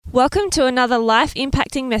Welcome to another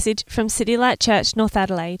life-impacting message from City Light Church, North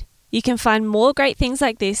Adelaide. You can find more great things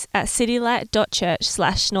like this at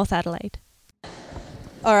citylight.church/North Adelaide.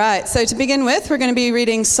 All right, so to begin with, we're going to be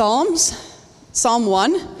reading Psalm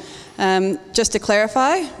 1. Just to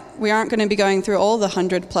clarify, we aren't going to be going through all the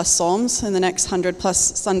 100+ Psalms in the next 100+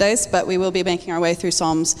 Sundays, but we will be making our way through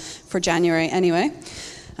Psalms for January anyway.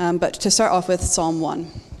 But to start off with Psalm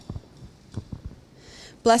 1.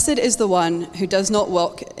 Blessed is the one who does not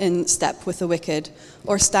walk in step with the wicked,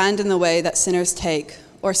 or stand in the way that sinners take,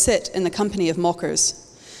 or sit in the company of mockers,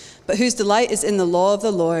 but whose delight is in the law of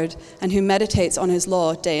the Lord, and who meditates on his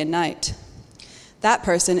law day and night. That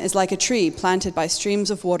person is like a tree planted by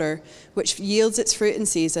streams of water, which yields its fruit in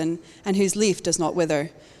season, and whose leaf does not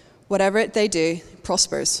wither. Whatever they do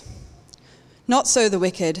prospers. Not so the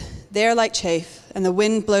wicked. They are like chaff, and the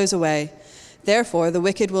wind blows away. Therefore the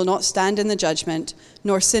wicked will not stand in the judgment,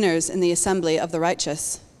 nor sinners in the assembly of the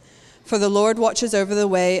righteous. For the Lord watches over the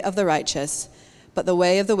way of the righteous, but the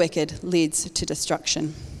way of the wicked leads to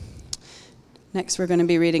destruction. Next we're going to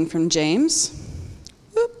be reading from James.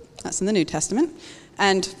 That's in the New Testament.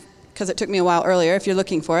 And because it took me a while earlier, if you're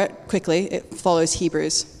looking for it quickly, it follows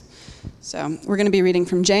Hebrews. So we're going to be reading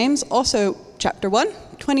from James, also chapter 1,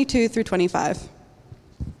 22 through 25.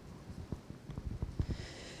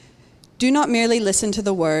 Do not merely listen to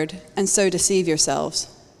the word and so deceive yourselves.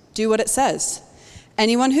 Do what it says.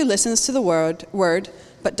 Anyone who listens to the word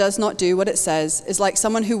but does not do what it says is like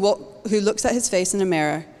someone who looks at his face in a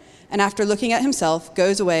mirror and after looking at himself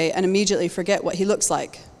goes away and immediately forget what he looks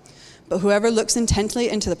like. But whoever looks intently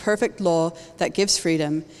into the perfect law that gives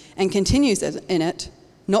freedom and continues in it,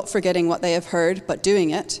 not forgetting what they have heard but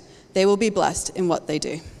doing it, they will be blessed in what they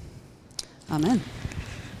do. Amen.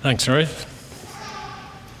 Thanks, Ruth.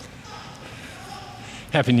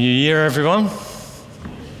 Happy New Year, everyone.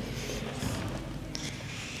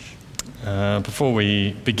 Before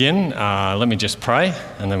we begin, let me just pray,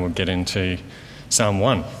 and then we'll get into Psalm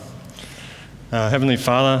 1. Heavenly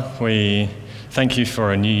Father, we thank you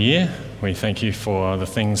for a new year. We thank you for the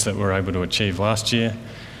things that we were able to achieve last year.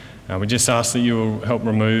 We just ask that you will help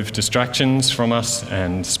remove distractions from us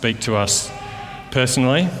and speak to us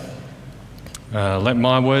personally. Let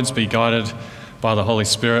my words be guided by the Holy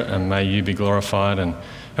Spirit, and may you be glorified, and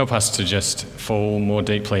help us to just fall more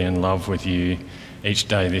deeply in love with you each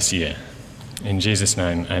day this year. In Jesus'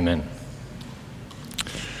 name, amen.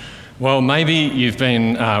 Well, maybe you've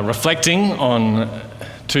been reflecting on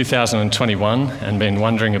 2021 and been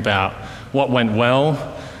wondering about what went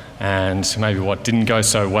well and maybe what didn't go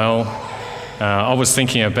so well. I was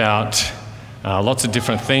thinking about lots of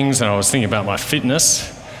different things, and I was thinking about my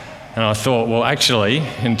fitness, and I thought, well, actually,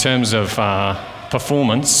 in terms of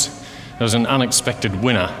performance, there was an unexpected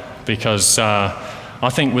winner, because I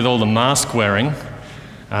think with all the mask wearing,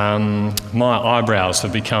 my eyebrows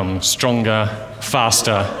have become stronger,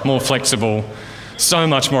 faster, more flexible, so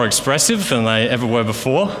much more expressive than they ever were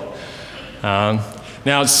before. Now,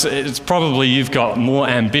 it's probably you've got more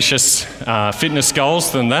ambitious fitness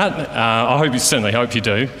goals than that. Certainly hope you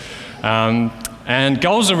do. And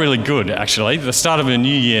goals are really good, actually. The start of a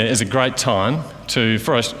new year is a great time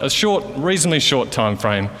for a reasonably short time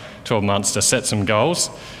frame, 12 months, to set some goals.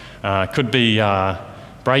 Could be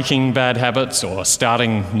breaking bad habits or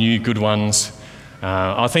starting new good ones.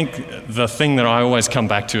 I think the thing that I always come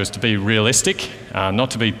back to is to be realistic,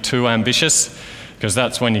 not to be too ambitious, because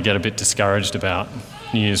that's when you get a bit discouraged about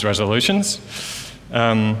New Year's resolutions.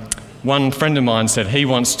 One friend of mine said he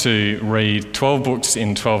wants to read 12 books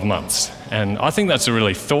in 12 months, and I think that's a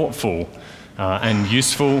really thoughtful and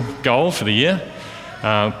useful goal for the year.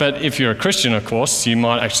 But if you're a Christian, of course, you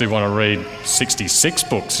might actually want to read 66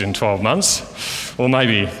 books in 12 months, or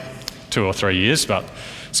maybe 2 or 3 years, but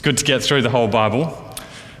it's good to get through the whole Bible.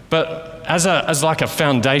 But as like a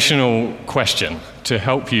foundational question to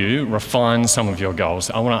help you refine some of your goals,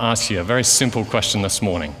 I want to ask you a very simple question this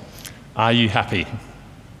morning. Are you happy?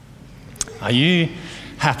 Are you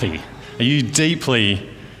happy? Are you deeply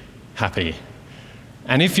happy?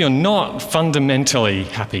 And if you're not fundamentally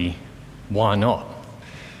happy, why not?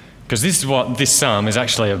 Because this is what this psalm is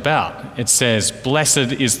actually about. It says,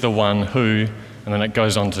 blessed is the one who, and then it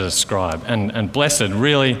goes on to describe. And blessed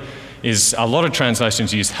really is, a lot of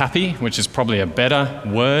translations use happy, which is probably a better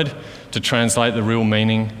word to translate the real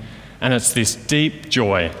meaning. And it's this deep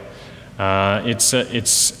joy.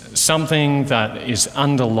 It's something that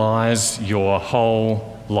underlies your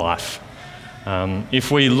whole life. If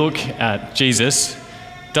we look at Jesus,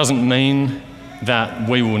 it doesn't mean that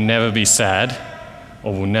we will never be sad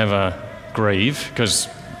or will never grieve, because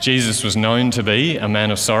Jesus was known to be a man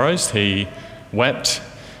of sorrows. He wept,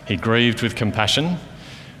 he grieved with compassion.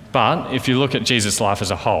 But if you look at Jesus' life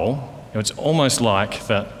as a whole, it's almost like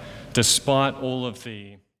that despite all of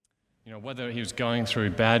the, whether he was going through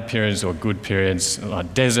bad periods or good periods,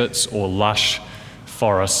 like deserts or lush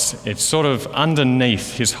forests, it's sort of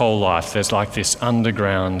underneath his whole life, there's like this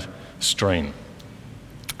underground stream.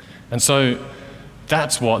 And so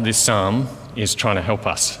that's what this psalm is trying to help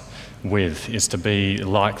us with, is to be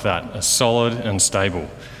like that, solid and stable.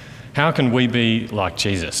 How can we be like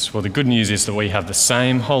Jesus? Well, the good news is that we have the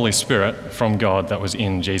same Holy Spirit from God that was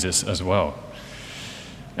in Jesus as well.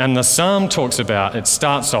 And the psalm it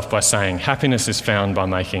starts off by saying, happiness is found by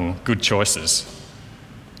making good choices.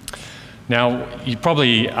 Now, you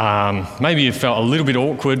probably, maybe you felt a little bit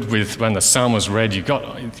awkward with when the psalm was read. You've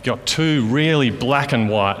got two really black and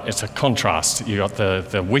white. It's a contrast. You've got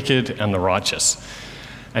the wicked and the righteous.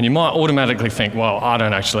 And you might automatically think, well, I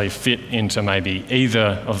don't actually fit into maybe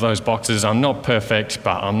either of those boxes. I'm not perfect,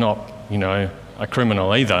 but I'm not, a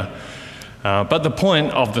criminal either. But the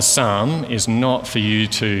point of the psalm is not for you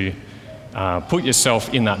to put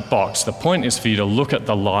yourself in that box. The point is for you to look at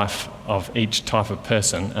the life of each type of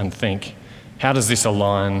person and think, how does this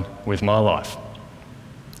align with my life?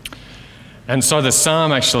 And so the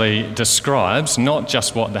psalm actually describes not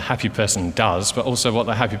just what the happy person does, but also what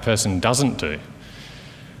the happy person doesn't do.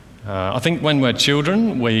 I think when we're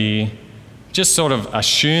children, we just sort of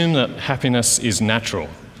assume that happiness is natural.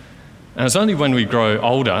 And it's only when we grow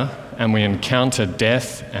older and we encounter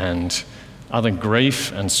death and other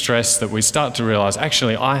grief and stress that we start to realise,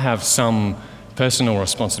 actually, I have some personal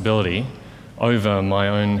responsibility over my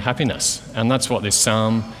own happiness. And that's what this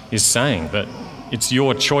psalm is saying, that it's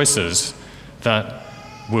your choices that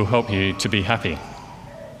will help you to be happy.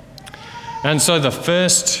 And so the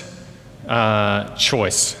first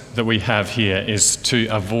choice that we have here is to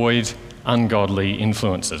avoid ungodly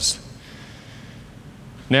influences.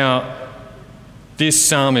 Now, this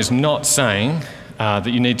psalm is not saying that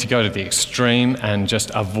you need to go to the extreme and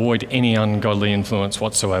just avoid any ungodly influence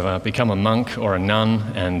whatsoever, become a monk or a nun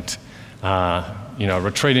and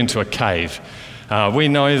retreat into a cave. We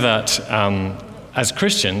know that as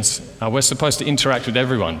Christians, we're supposed to interact with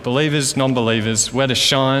everyone, believers, non-believers. We're to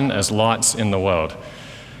shine as lights in the world.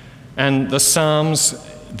 And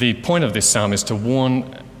the point of this psalm is to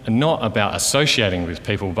warn not about associating with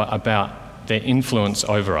people, but about their influence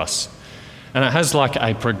over us. And it has like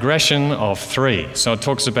a progression of 3. So it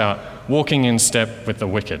talks about walking in step with the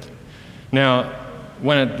wicked. Now,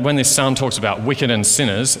 when this psalm talks about wicked and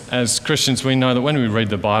sinners, as Christians we know that when we read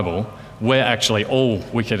the Bible, we're actually all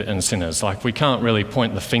wicked and sinners. Like, we can't really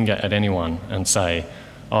point the finger at anyone and say,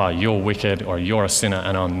 oh, you're wicked or you're a sinner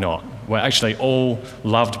and I'm not. We're actually all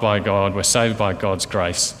loved by God. We're saved by God's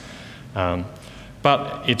grace.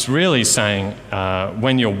 But it's really saying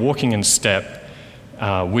when you're walking in step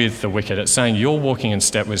with the wicked, it's saying you're walking in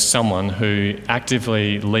step with someone who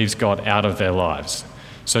actively leaves God out of their lives.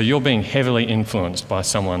 So you're being heavily influenced by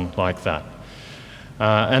someone like that.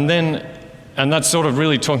 And that's sort of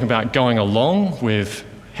really talking about going along with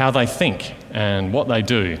how they think and what they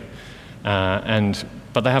do.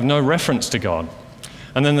 But they have no reference to God.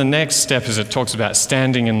 And then the next step is it talks about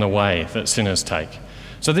standing in the way that sinners take.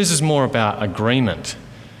 So this is more about agreement,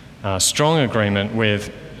 strong agreement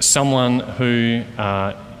with someone who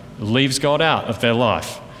leaves God out of their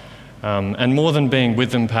life, and more than being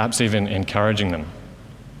with them, perhaps even encouraging them.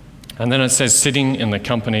 And then it says sitting in the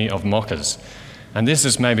company of mockers. And this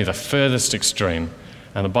is maybe the furthest extreme,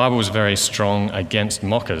 and the Bible is very strong against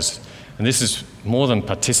mockers. And this is more than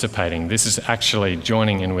participating. This is actually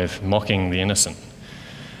joining in with mocking the innocent.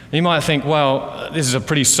 You might think, well, this is a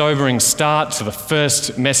pretty sobering start to the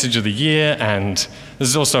first message of the year, and this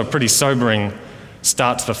is also a pretty sobering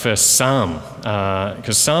start to the first psalm,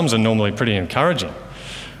 because psalms are normally pretty encouraging.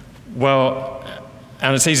 Well,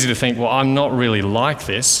 and it's easy to think, well, I'm not really like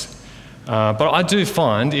this, but I do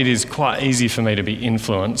find it is quite easy for me to be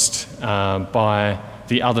influenced by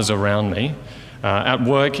the others around me. At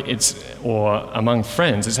work, or among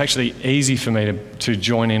friends, it's actually easy for me to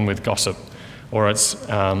join in with gossip. Or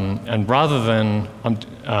and rather than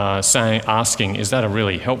asking, is that a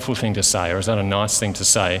really helpful thing to say, or is that a nice thing to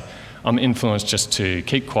say, I'm influenced just to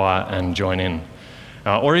keep quiet and join in.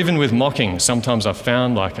 Or even with mocking, sometimes I've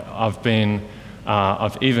found I've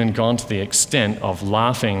even gone to the extent of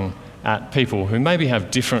laughing at people who maybe have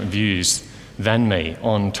different views than me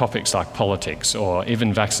on topics like politics or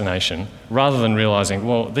even vaccination, rather than realising,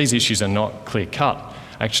 well, these issues are not clear-cut.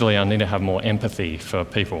 Actually, I need to have more empathy for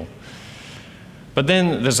people. But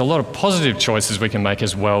then there's a lot of positive choices we can make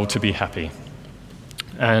as well to be happy.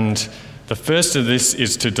 And the first of this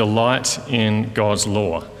is to delight in God's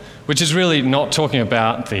law, which is really not talking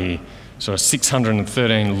about the sort of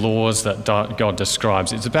 613 laws that God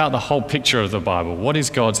describes. It's about the whole picture of the Bible. What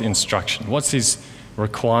is God's instruction? What's his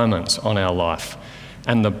requirements on our life?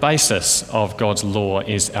 And the basis of God's law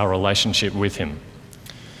is our relationship with him.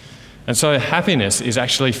 And so happiness is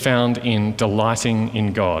actually found in delighting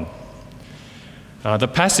in God. The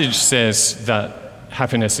passage says that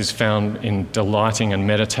happiness is found in delighting and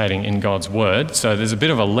meditating in God's word. So there's a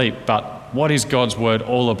bit of a leap, but what is God's word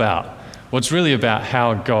all about? Well, it's really about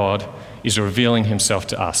how God is revealing himself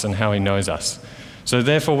to us and how he knows us. So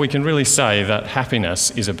therefore we can really say that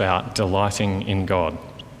happiness is about delighting in God.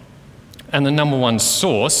 And the number one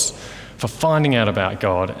source for finding out about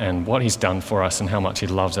God and what he's done for us and how much he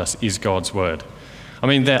loves us is God's word. I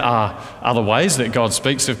mean, there are other ways that God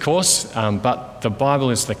speaks, of course, but the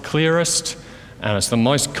Bible is the clearest and it's the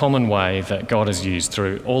most common way that God has used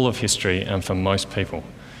through all of history and for most people.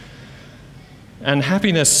 And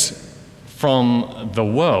happiness from the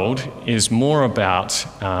world is more about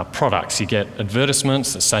products. You get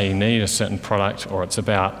advertisements that say you need a certain product, or it's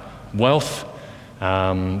about wealth,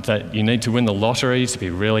 that you need to win the lottery to be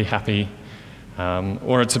really happy,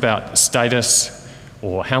 or it's about status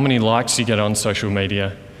or how many likes you get on social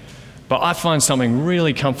media. But I find something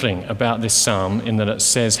really comforting about this psalm in that it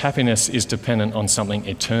says happiness is dependent on something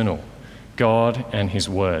eternal, God and his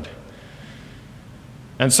word.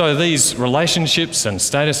 And so these relationships and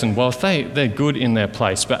status and wealth, they're good in their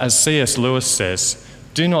place. But as C.S. Lewis says,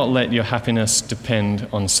 do not let your happiness depend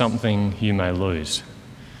on something you may lose.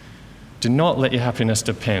 Do not let your happiness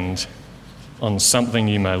depend on something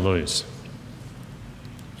you may lose.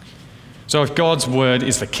 So if God's word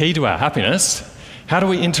is the key to our happiness, how do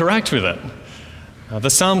we interact with it?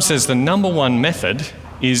 The psalm says the number one method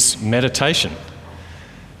is meditation.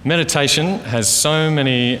 Meditation has so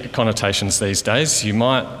many connotations these days. You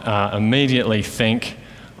might immediately think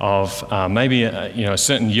of maybe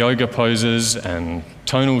certain yoga poses and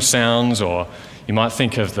tonal sounds, or you might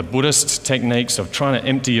think of the Buddhist techniques of trying to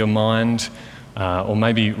empty your mind or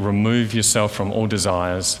maybe remove yourself from all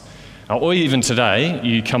desires. Or even today,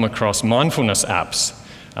 you come across mindfulness apps.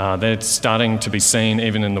 They're starting to be seen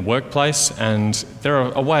even in the workplace, and they're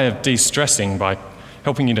a way of de-stressing by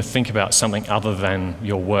helping you to think about something other than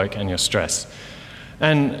your work and your stress.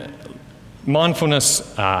 And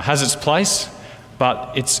mindfulness has its place,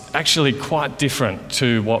 but it's actually quite different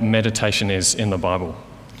to what meditation is in the Bible.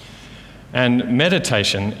 And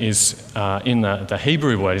meditation is, in the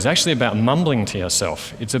Hebrew word, is actually about mumbling to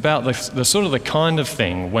yourself. It's about the sort of the kind of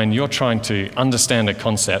thing when you're trying to understand a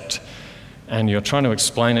concept and you're trying to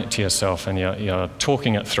explain it to yourself and you're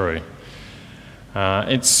talking it through.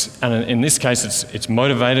 And in this case, it's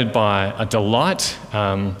motivated by a delight,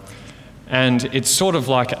 and it's sort of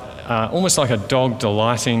like almost like a dog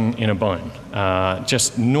delighting in a bone,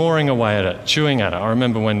 just gnawing away at it, chewing at it. I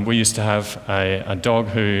remember when we used to have a dog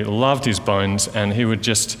who loved his bones, and he would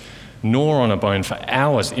just gnaw on a bone for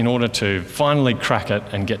hours in order to finally crack it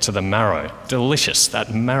and get to the marrow. Delicious,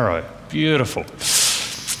 that marrow, beautiful.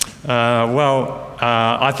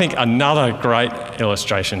 I think another great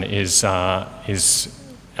illustration is you're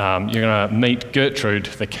going to meet Gertrude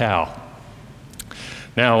the cow.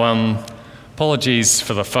 Now, apologies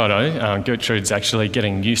for the photo. Gertrude's actually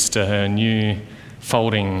getting used to her new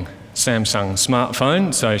folding Samsung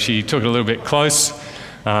smartphone, so she took it a little bit close.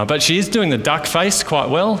 But she is doing the duck face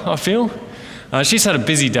quite well, I feel. She's had a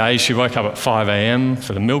busy day. She woke up at 5 a.m.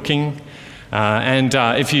 for the milking. And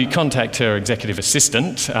if you contact her executive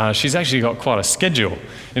assistant, she's actually got quite a schedule.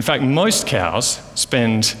 In fact, most cows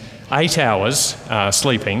spend 8 hours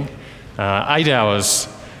sleeping, 8 hours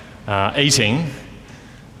eating,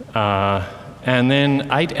 and then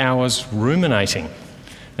 8 hours ruminating.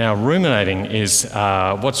 Now, ruminating is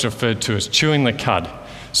what's referred to as chewing the cud.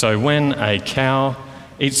 So when a cow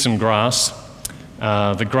eats some grass,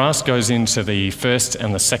 the grass goes into the first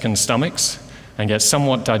and the second stomachs and gets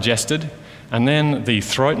somewhat digested. And then the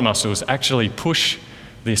throat muscles actually push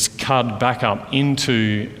this cud back up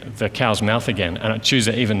into the cow's mouth again, and it chews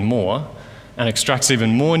it even more and extracts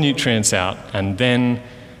even more nutrients out, and then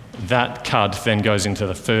that cud then goes into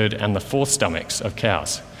the third and the fourth stomachs of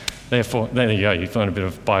cows. Therefore, there you go, you've learned a bit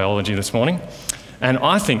of biology this morning. And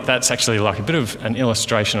I think that's actually like a bit of an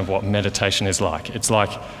illustration of what meditation is like. It's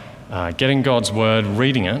like getting God's word,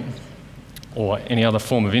 reading it, or any other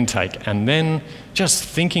form of intake, and then just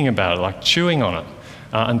thinking about it, like chewing on it,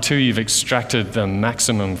 until you've extracted the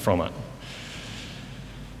maximum from it.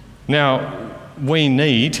 Now, we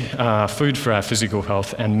need food for our physical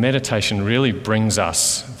health, and meditation really brings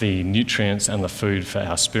us the nutrients and the food for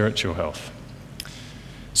our spiritual health.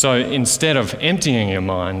 So instead of emptying your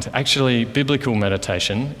mind, actually biblical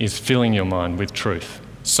meditation is filling your mind with truth.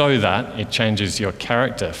 so that it changes your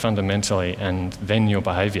character fundamentally and then your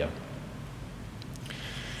behaviour.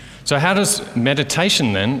 So how does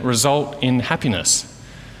meditation then result in happiness?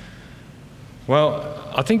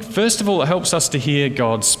 Well, I think first of all it helps us to hear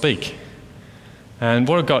God speak. And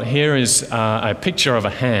what I've got here is a picture of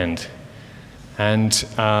a hand. And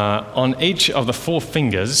on each of the 4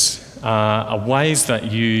 fingers are ways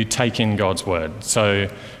that you take in God's word. So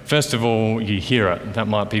first of all, you hear it. That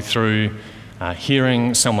might be through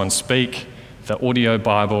hearing someone speak, the audio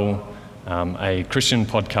Bible, a Christian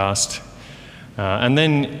podcast. And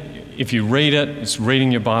then if you read it, it's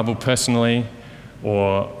reading your Bible personally,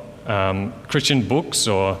 or Christian books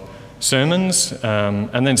or sermons.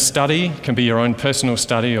 And then study can be your own personal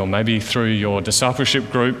study, or maybe through your discipleship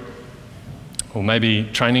group, or maybe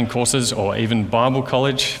training courses, or even Bible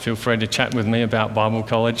college. Feel free to chat with me about Bible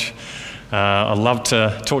college. I'd love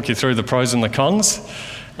to talk you through the pros and the cons.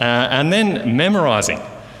 And then memorising.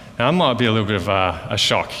 Now, that might be a little bit of a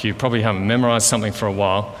shock. You probably haven't memorised something for a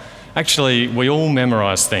while. Actually, we all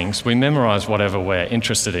memorise things. We memorise whatever we're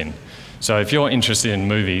interested in. So if you're interested in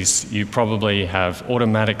movies, you probably have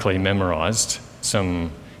automatically memorised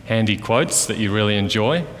some handy quotes that you really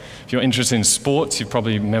enjoy. If you're interested in sports, you've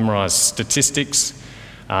probably memorised statistics.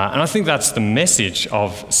 And I think that's the message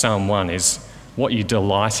of Psalm 1, is what you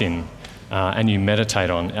delight in and you meditate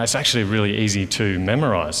on. It's actually really easy to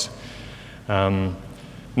memorise.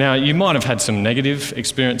 Now, you might have had some negative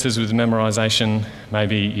experiences with memorisation.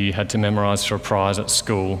 Maybe you had to memorise for a prize at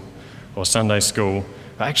school or Sunday school.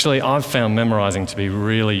 But actually, I've found memorising to be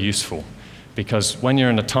really useful, because when you're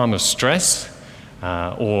in a time of stress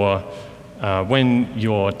or when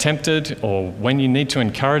you're tempted, or when you need to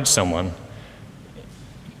encourage someone,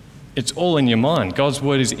 it's all in your mind. God's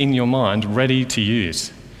word is in your mind, ready to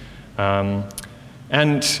use.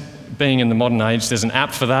 And being in the modern age, there's an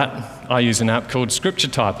app for that. I use an app called Scripture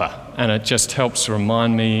Typer, and it just helps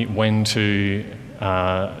remind me when to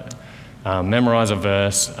memorise a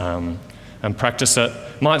verse and practice it.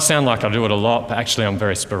 Might sound like I do it a lot, but actually I'm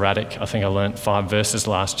very sporadic. I think I learnt 5 verses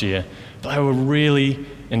last year. But they were really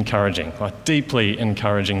encouraging, like deeply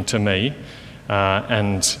encouraging to me,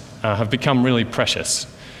 and have become really precious.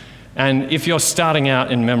 And if you're starting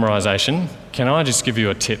out in memorisation, can I just give you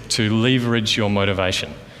a tip to leverage your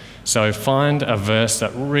motivation? So find a verse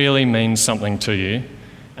that really means something to you,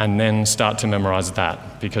 and then start to memorise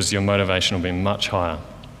that, because your motivation will be much higher.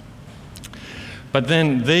 But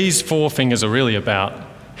then these 4 fingers are really about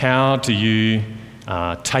how do you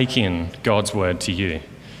take in God's word to you.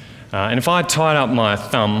 And if I tied up my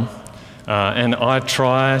thumb and I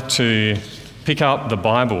try to pick up the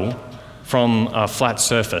Bible from a flat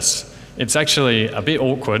surface, it's actually a bit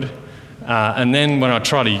awkward. And then when I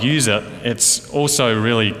try to use it, it's also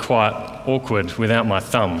really quite awkward without my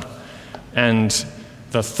thumb. And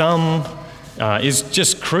the thumb is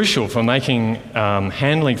just crucial for making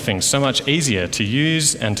handling things so much easier to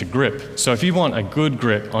use and to grip. So if you want a good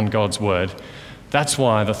grip on God's word, that's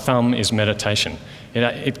why the thumb is meditation.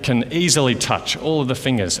 It can easily touch all of the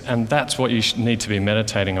fingers, and that's what you need to be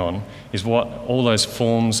meditating on, is what all those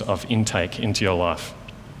forms of intake into your life.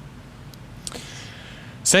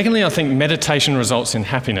 Secondly, I think meditation results in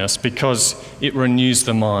happiness because it renews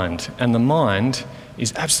the mind, and the mind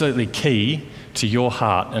is absolutely key to your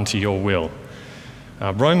heart and to your will.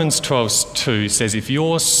 Romans 12:2 says, if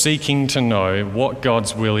you're seeking to know what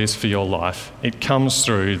God's will is for your life, it comes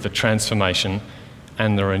through the transformation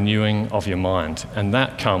and the renewing of your mind. And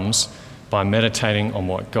that comes by meditating on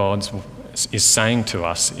what God is saying to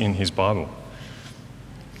us in his Bible.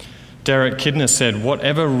 Derek Kidner said,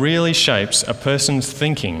 whatever really shapes a person's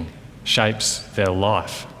thinking shapes their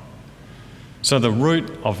life. So the root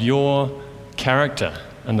of your character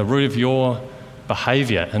and the root of your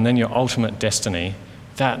behaviour and then your ultimate destiny,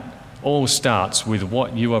 that all starts with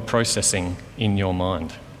what you are processing in your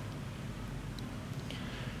mind.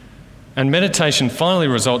 And meditation finally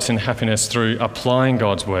results in happiness through applying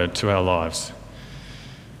God's word to our lives.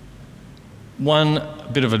 One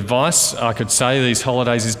bit of advice I could say these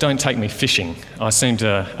holidays is don't take me fishing. I seem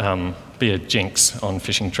to be a jinx on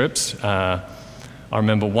fishing trips. I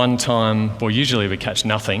remember one time, well, usually we catch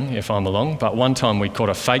nothing if I'm along, but one time we caught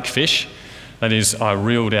a fake fish. That is, I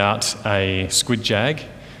reeled out a squid jag,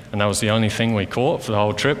 and that was the only thing we caught for the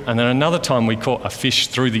whole trip. And then another time we caught a fish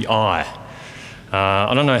through the eye.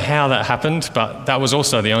 I don't know how that happened, but that was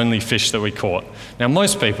also the only fish that we caught. Now,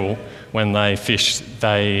 most people, when they fish,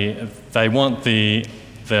 they want the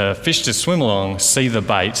fish to swim along, see the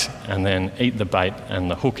bait, and then eat the bait,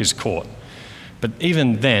 and the hook is caught. But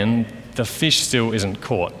even then, the fish still isn't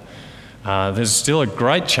caught. There's still a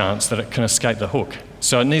great chance that it can escape the hook.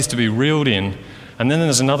 So it needs to be reeled in, And then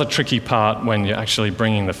there's another tricky part when you're actually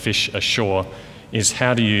bringing the fish ashore, is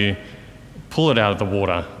how do you pull it out of the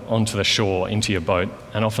water onto the shore, into your boat,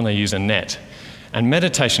 and often they use a net. And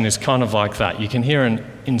meditation is kind of like that. You can hear an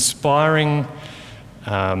inspiring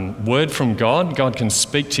word from God. God can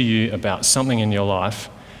speak to you about something in your life,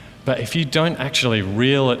 but if you don't actually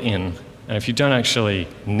reel it in, and if you don't actually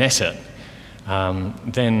net it,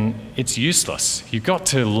 then it's useless. You've got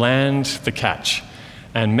to land the catch.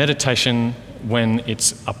 And meditation, when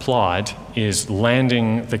it's applied, is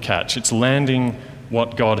landing the catch. It's landing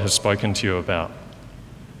what God has spoken to you about.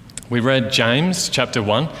 We read James chapter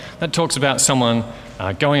 1. That talks about someone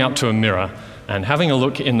going up to a mirror and having a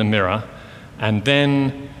look in the mirror, and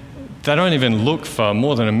then they don't even look for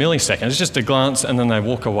more than a millisecond. It's just a glance and then they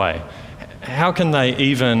walk away. How can they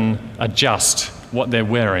even adjust what they're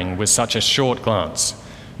wearing with such a short glance?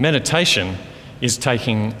 Meditation is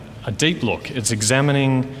taking a deep look. It's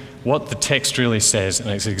examining what the text really says, and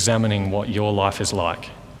it's examining what your life is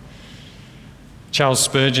like. Charles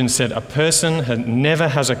Spurgeon said, "A person never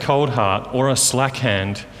has a cold heart or a slack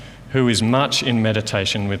hand who is much in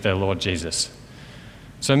meditation with their Lord Jesus."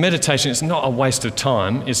 So meditation is not a waste of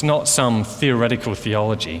time. It's not some theoretical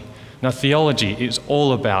theology. Now, theology is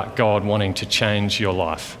all about God wanting to change your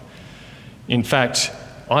life. In fact,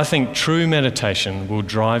 I think true meditation will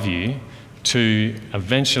drive you to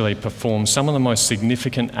eventually perform some of the most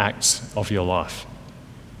significant acts of your life.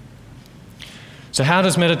 So how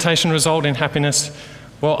does meditation result in happiness?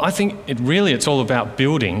 Well, I think it's all about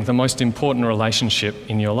building the most important relationship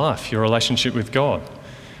in your life, your relationship with God.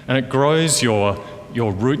 And it grows your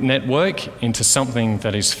root network into something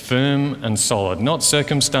that is firm and solid, not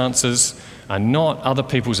circumstances, not other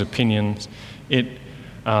people's opinions.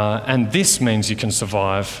 And this means you can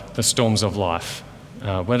survive the storms of life.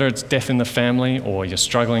 Whether it's death in the family, or you're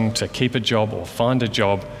struggling to keep a job or find a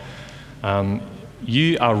job,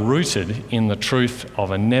 you are rooted in the truth of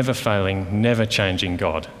a never-failing, never-changing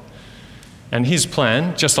God. And his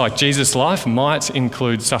plan, just like Jesus' life, might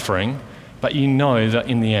include suffering, but you know that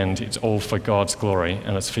in the end it's all for God's glory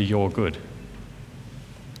and it's for your good.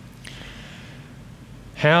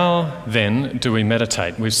 How then do we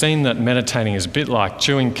meditate? We've seen that meditating is a bit like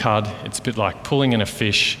chewing cud, it's a bit like pulling in a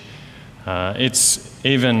fish, it's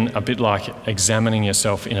even a bit like examining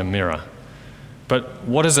yourself in a mirror. But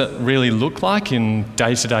what does it really look like in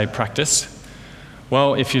day-to-day practice?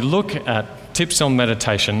 Well, if you look at tips on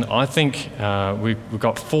meditation, I think we've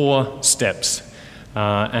got 4 steps.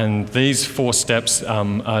 And these 4 steps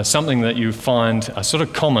are something that you find are sort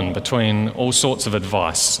of common between all sorts of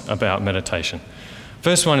advice about meditation.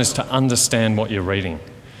 First one is to understand what you're reading.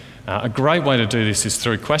 A great way to do this is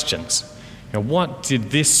through questions. What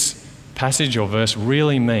did this passage or verse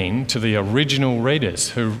really mean to the original readers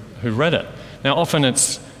who read it? Now, often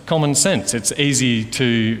it's common sense. It's easy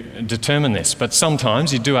to determine this, but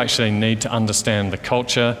sometimes you do actually need to understand the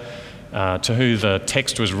culture, to who the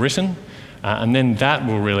text was written, and then that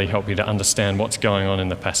will really help you to understand what's going on in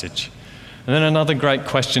the passage. And then another great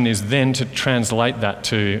question is then to translate that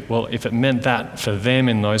to, well, if it meant that for them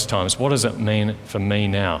in those times, what does it mean for me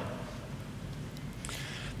now?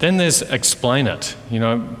 Then there's explain it.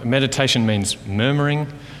 Meditation means murmuring.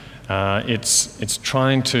 It's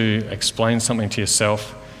trying to explain something to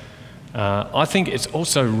yourself. I think it's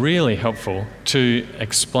also really helpful to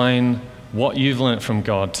explain what you've learnt from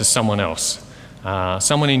God to someone else.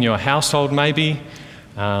 Someone in your household maybe,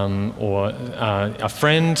 or a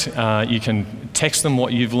friend. You can text them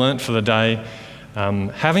what you've learnt for the day.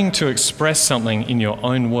 Having to express something in your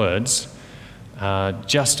own words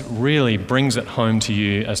just really brings it home to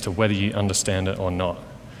you as to whether you understand it or not.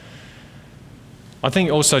 I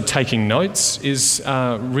think also taking notes is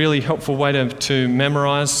a really helpful way to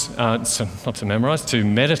memorise, to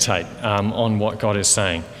meditate on what God is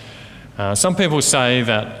saying. Some people say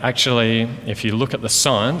that actually, if you look at the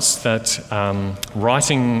science, that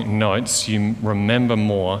writing notes, you remember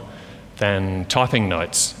more than typing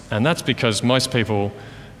notes. And that's because most people,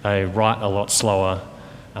 they write a lot slower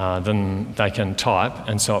than they can type,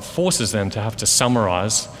 and so it forces them to have to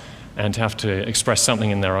summarise and to have to express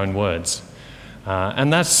something in their own words.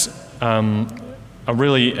 And that's a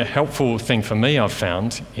really helpful thing for me, I've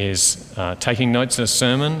found, is taking notes in a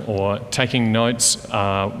sermon or taking notes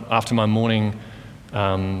after my morning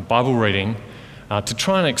Bible reading to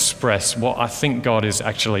try and express what I think God is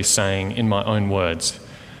actually saying in my own words.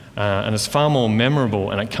 And it's far more memorable,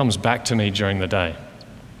 and it comes back to me during the day.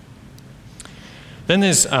 Then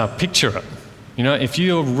there's picture it. If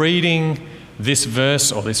you're reading this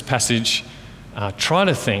verse or this passage, try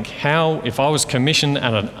to think how, if I was commissioned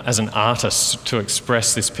as an artist to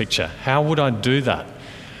express this picture, how would I do that?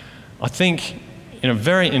 I think in a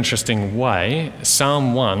very interesting way,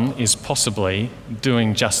 Psalm 1 is possibly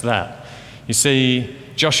doing just that. You see,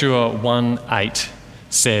 Joshua 1:8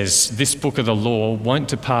 says, "This book of the law won't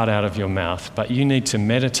depart out of your mouth, but you need to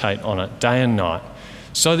meditate on it day and night,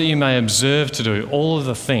 so that you may observe to do all of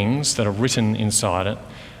the things that are written inside it,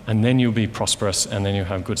 and then you'll be prosperous and then you'll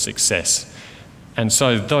have good success." And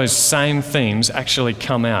so those same themes actually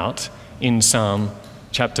come out in Psalm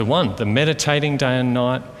chapter 1, the meditating day and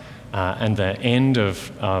night, and the end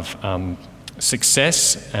of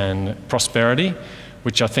success and prosperity,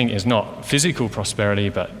 which I think is not physical prosperity,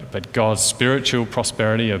 but God's spiritual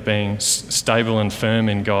prosperity of being stable and firm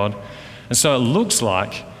in God. And so it looks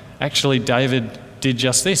like actually David did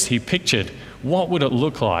just this. He pictured what would it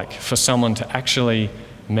look like for someone to actually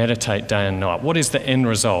meditate day and night. What is the end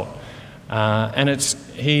result? And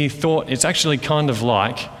he thought it's actually kind of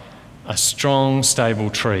like a strong, stable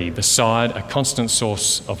tree beside a constant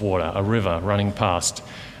source of water, a river running past.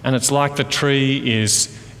 And it's like the tree is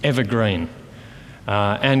evergreen.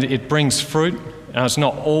 And it brings fruit. It's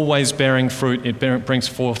not always bearing fruit. It brings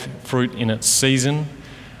forth fruit in its season.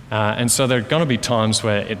 And so there are going to be times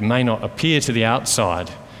where it may not appear to the outside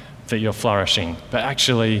that you're flourishing, but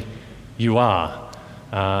actually you are.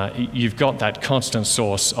 You've got that constant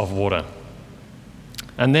source of water.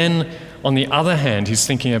 And then, on the other hand, he's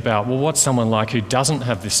thinking about, well, what's someone like who doesn't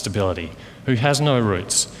have this stability, who has no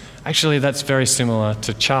roots? Actually, that's very similar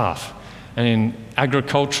to chaff. And in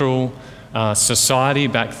agricultural society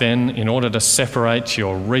back then, in order to separate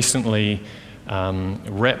your recently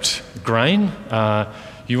repped grain,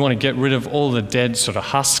 you want to get rid of all the dead sort of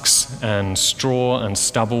husks and straw and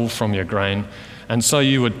stubble from your grain. And so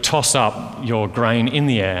you would toss up your grain in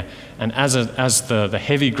the air, and as the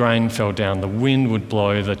heavy grain fell down, the wind would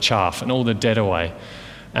blow the chaff and all the dead away.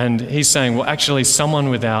 And he's saying, well, actually, someone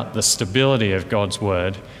without the stability of God's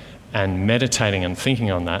word and meditating and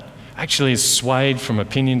thinking on that actually is swayed from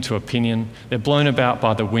opinion to opinion. They're blown about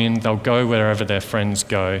by the wind. They'll go wherever their friends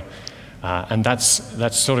go. And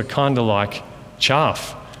that's sort of kind of like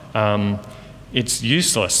chaff. It's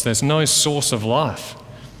useless. There's no source of life.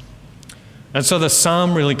 And so the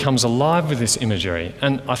psalm really comes alive with this imagery.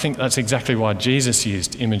 And I think that's exactly why Jesus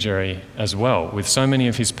used imagery as well. With so many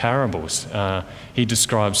of his parables, he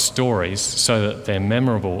describes stories so that they're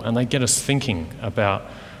memorable and they get us thinking about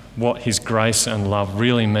what his grace and love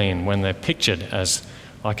really mean when they're pictured as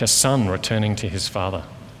like a son returning to his father.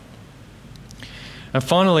 And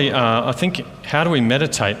finally, I think, how do we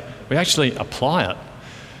meditate? We actually apply it.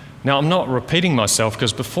 Now, I'm not repeating myself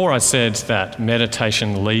because before I said that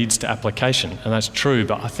meditation leads to application, and that's true,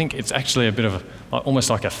 but I think it's actually a bit of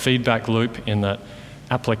almost like a feedback loop in that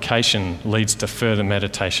application leads to further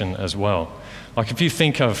meditation as well. Like if you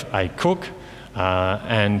think of a cook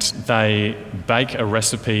and they bake a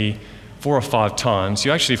recipe 4 or 5 times,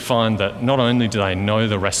 you actually find that not only do they know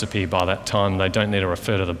the recipe by that time, they don't need to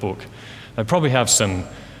refer to the book. They probably have some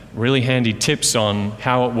really handy tips on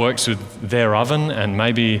how it works with their oven and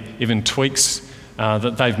maybe even tweaks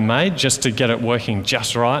that they've made just to get it working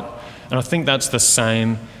just right. And I think that's the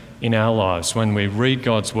same in our lives. When we read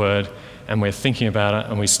God's word and we're thinking about it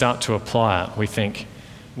and we start to apply it,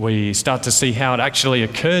 we start to see how it actually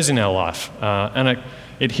occurs in our life. And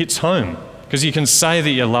it hits home, because you can say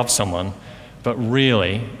that you love someone, but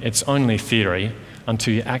really it's only theory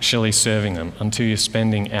until you're actually serving them, until you're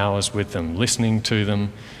spending hours with them, listening to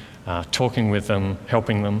them, talking with them,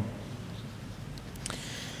 helping them.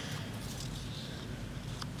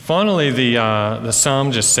 Finally, the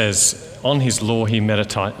psalm just says, on his law he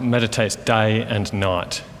meditates day and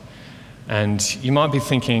night. And you might be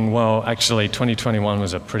thinking, well, actually 2021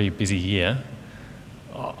 was a pretty busy year.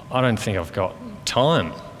 I don't think I've got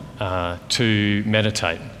time to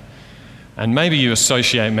meditate. And maybe you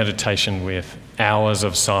associate meditation with hours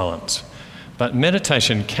of silence. But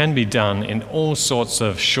meditation can be done in all sorts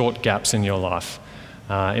of short gaps in your life.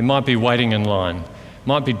 It might be waiting in line. It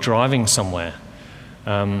might be driving somewhere.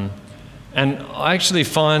 And I actually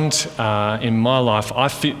find in my life, I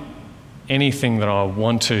fit anything that I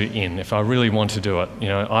want to in, if I really want to do it. You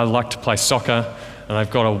know, I like to play soccer, and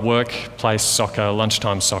I've got a workplace soccer,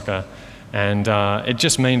 lunchtime soccer. And it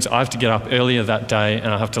just means I have to get up earlier that day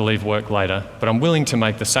and I have to leave work later. But I'm willing to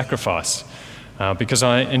make the sacrifice because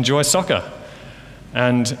I enjoy soccer.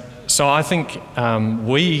 And so I think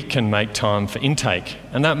we can make time for intake.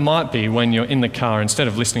 And that might be when you're in the car, instead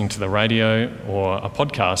of listening to the radio or a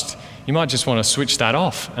podcast, you might just want to switch that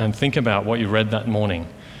off and think about what you read that morning.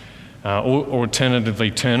 Or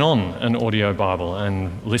alternatively, turn on an audio Bible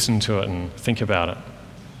and listen to it and think about it.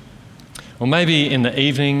 Or maybe in the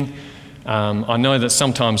evening, I know that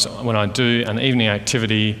sometimes when I do an evening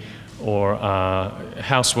activity or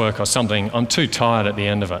housework or something, I'm too tired at the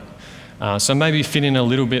end of it. So maybe fit in a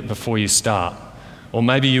little bit before you start. Or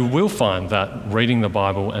maybe you will find that reading the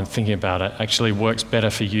Bible and thinking about it actually works better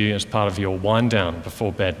for you as part of your wind down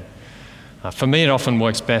before bed. For me, it often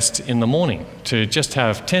works best in the morning to just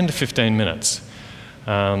have 10 to 15 minutes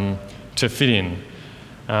to fit in.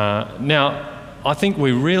 Now, I think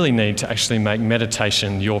we really need to actually make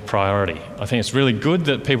meditation your priority. I think it's really good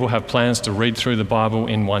that people have plans to read through the Bible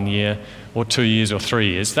in 1 year or 2 years or 3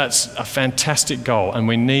 years. That's a fantastic goal, and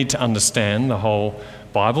we need to understand the whole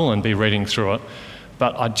Bible and be reading through it.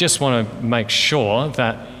 But I just want to make sure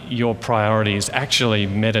that your priority is actually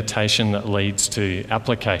meditation that leads to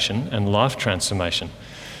application and life transformation.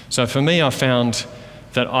 So for me, I found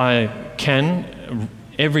that I can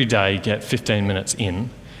every day get 15 minutes in,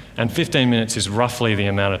 and 15 minutes is roughly the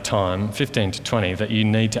amount of time, 15 to 20, that you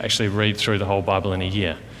need to actually read through the whole Bible in a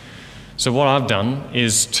year. So what I've done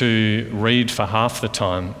is to read for half the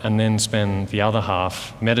time and then spend the other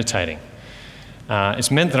half meditating.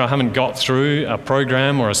 It's meant that I haven't got through a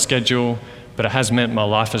program or a schedule, but it has meant my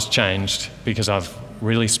life has changed because I've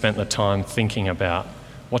really spent the time thinking about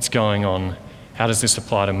what's going on, how does this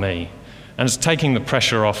apply to me? And it's taking the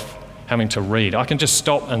pressure off having to read. I can just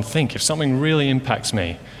stop and think if something really impacts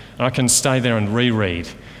me, and I can stay there and reread.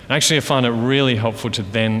 And actually, I find it really helpful to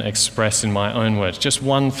then express in my own words just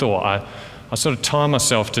one thought. I sort of time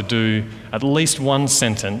myself to do at least one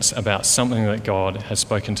sentence about something that God has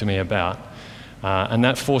spoken to me about. And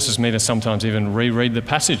that forces me to sometimes even reread the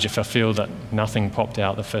passage if I feel that nothing popped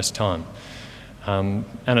out the first time. And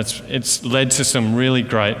it's led to some really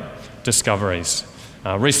great discoveries.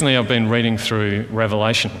 Recently I've been reading through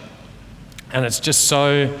Revelation, and it's just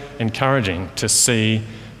so encouraging to see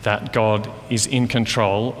that God is in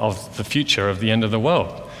control of the future of the end of the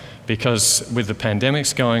world. Because with the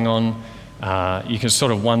pandemics going on, you can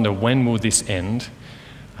sort of wonder, when will this end?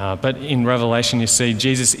 But in Revelation, you see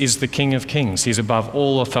Jesus is the King of Kings. He's above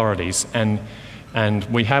all authorities. And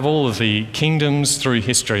we have all of the kingdoms through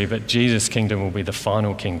history, but Jesus' kingdom will be the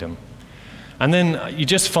final kingdom. And then you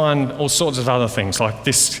just find all sorts of other things, like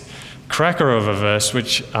this cracker of a verse,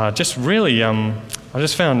 which just really, I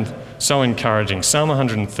just found so encouraging. Psalm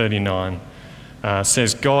 139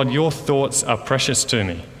 says, God, your thoughts are precious to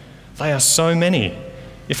me. They are so many.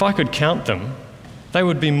 If I could count them, they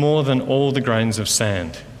would be more than all the grains of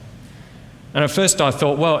sand. And at first I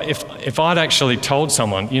thought, well, if I'd actually told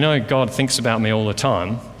someone, God thinks about me all the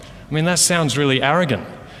time, that sounds really arrogant.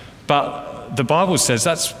 But the Bible says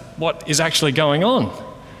that's what is actually going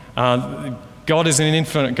on. God is an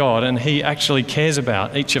infinite God, and he actually cares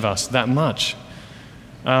about each of us that much.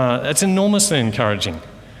 It's enormously encouraging.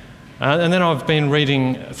 And then I've been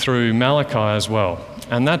reading through Malachi as well,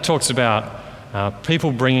 and that talks about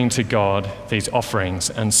people bringing to God these offerings,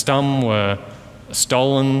 and some were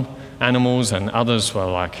stolen animals and others were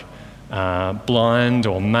like blind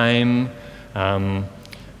or maimed.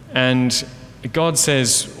 And God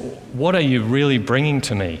says, what are you really bringing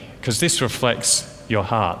to me? Because this reflects your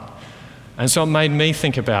heart. And so it made me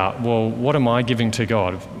think about, well, what am I giving to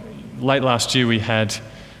God? Late last year we had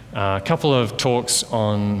a couple of talks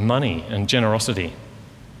on money and generosity.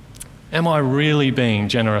 Am I really being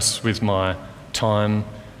generous with my time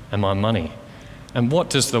and my money? And what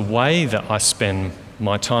does the way that I spend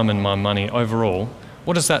my time and my money overall,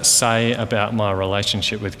 what does that say about my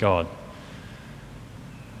relationship with God?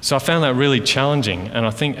 So I found that really challenging, and I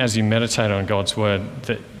think as you meditate on God's word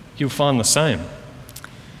that you'll find the same.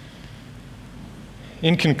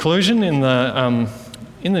 In conclusion, in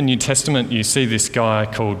the New Testament you see this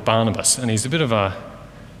guy called Barnabas, and he's a bit of a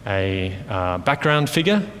background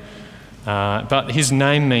figure. But his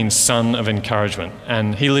name means son of encouragement,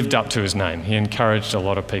 and he lived up to his name. He encouraged a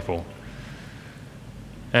lot of people.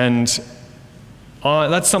 And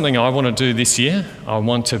that's something I want to do this year. I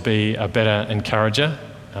want to be a better encourager.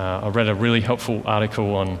 I read a really helpful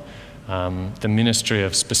article on the ministry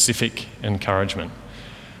of specific encouragement.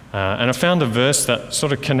 And I found a verse that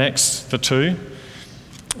sort of connects the two,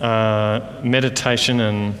 meditation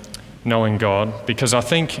and knowing God, because I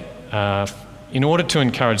think in order to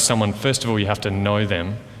encourage someone, first of all, you have to know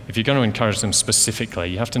them. If you're going to encourage them specifically,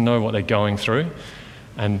 you have to know what they're going through.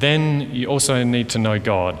 And then you also need to know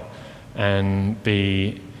God and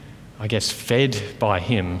be, fed by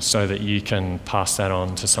him so that you can pass that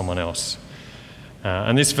on to someone else.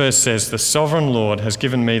 And this verse says, the sovereign Lord has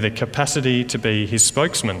given me the capacity to be his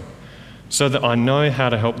spokesman so that I know how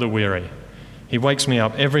to help the weary. He wakes me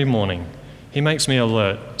up every morning. He makes me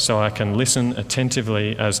alert so I can listen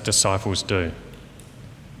attentively as disciples do.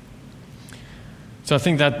 So I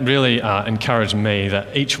think that really encouraged me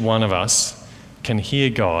that each one of us can hear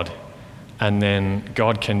God and then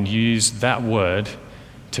God can use that word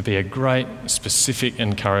to be a great specific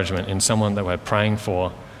encouragement in someone that we're praying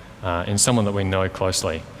for, in someone that we know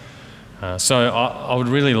closely. So I would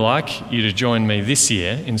really like you to join me this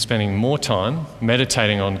year in spending more time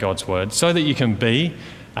meditating on God's word so that you can be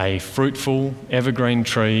a fruitful, evergreen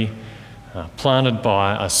tree planted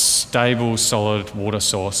by a stable, solid water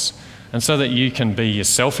source, and so that you can be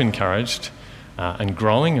yourself encouraged and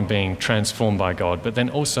growing and being transformed by God, but then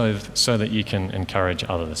also so that you can encourage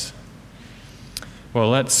others. Well,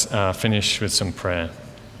 let's finish with some prayer.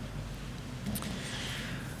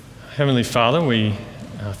 Heavenly Father, we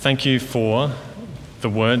thank you for the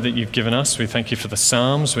word that you've given us. We thank you for the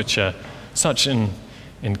Psalms, which are such an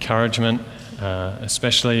encouragement,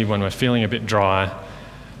 especially when we're feeling a bit dry.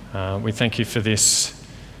 We thank you for this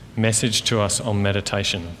message to us on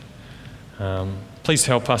meditation. Please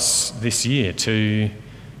help us this year to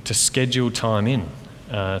schedule time in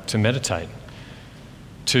to meditate,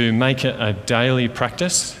 to make it a daily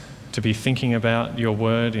practice, to be thinking about your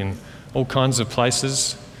word in all kinds of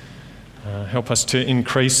places. Help us to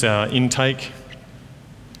increase our intake.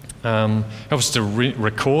 Help us to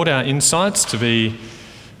record our insights to be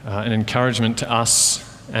an encouragement to us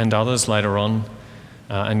and others later on.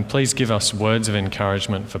 And please give us words of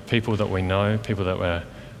encouragement for people that we know, people that we're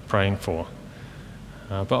praying for.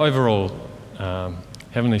 But overall,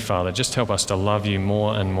 Heavenly Father, just help us to love you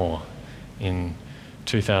more and more in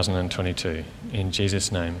 2022. In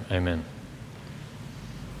Jesus' name, amen.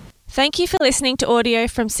 Thank you for listening to audio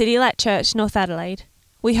from City Light Church, North Adelaide.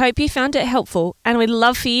 We hope you found it helpful, and we'd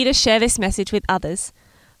love for you to share this message with others.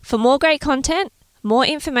 For more great content, more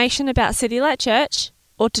information about City Light Church,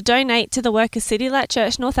 or to donate to the work of City Light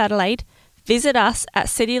Church, North Adelaide, visit us at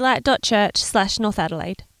citylight.church/North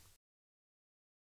Adelaide.